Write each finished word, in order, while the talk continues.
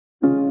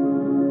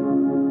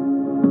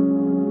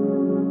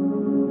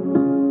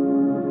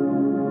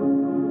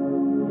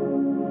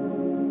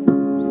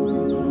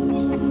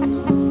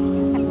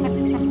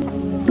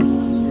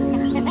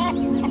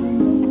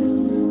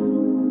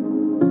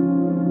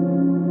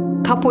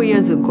couple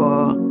years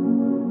ago,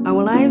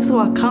 our lives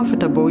were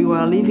comfortable. We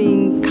were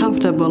living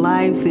comfortable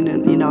lives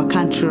in our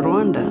country,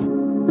 Rwanda.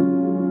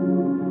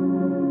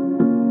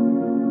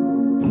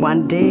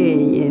 One day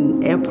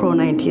in April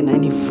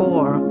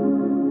 1994,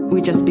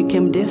 we just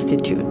became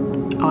destitute.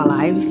 Our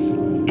lives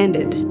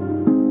ended.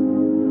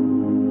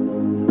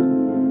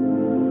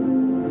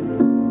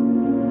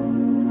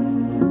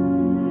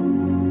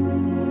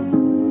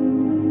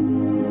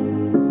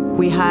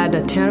 We had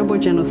a terrible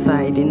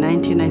genocide in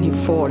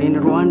 1994 in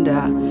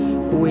Rwanda,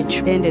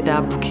 which ended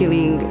up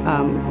killing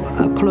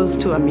close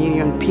to 1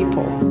 million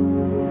people.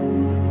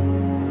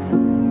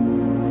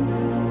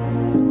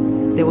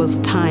 There was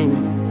time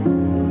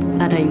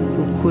that I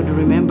could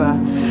remember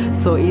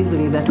so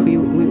easily that we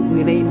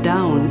laid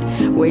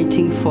down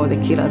waiting for the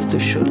killers to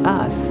shoot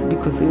us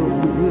because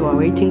we were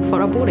waiting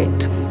for a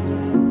bullet.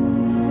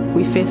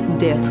 We faced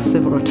death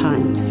several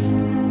times.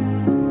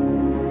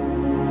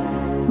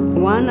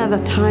 One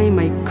other time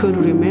I could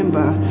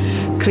remember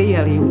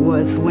clearly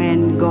was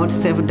when God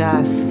saved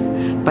us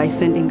by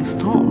sending a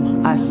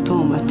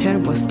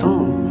terrible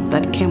storm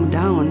that came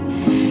down,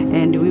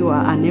 and we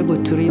were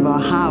unable to leave our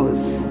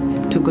house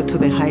to go to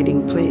the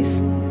hiding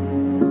place.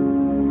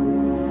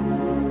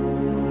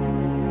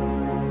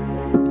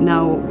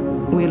 Now,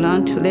 we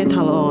learned later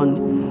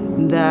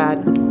on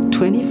that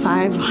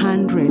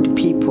 2,500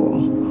 people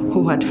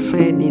who had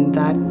fled in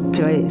that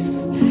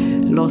place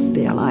lost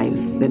their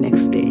lives the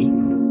next day.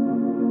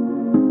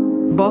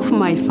 Both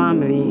my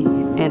family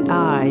and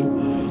I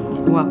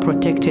were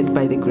protected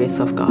by the grace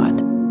of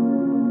God.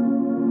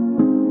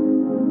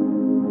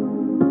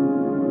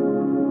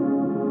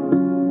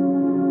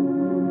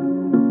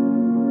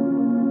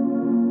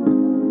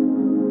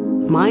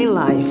 My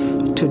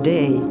life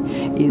today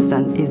is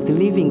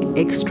living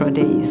extra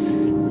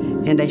days,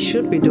 and I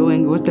should be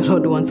doing what the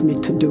Lord wants me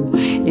to do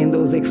in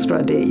those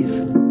extra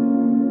days.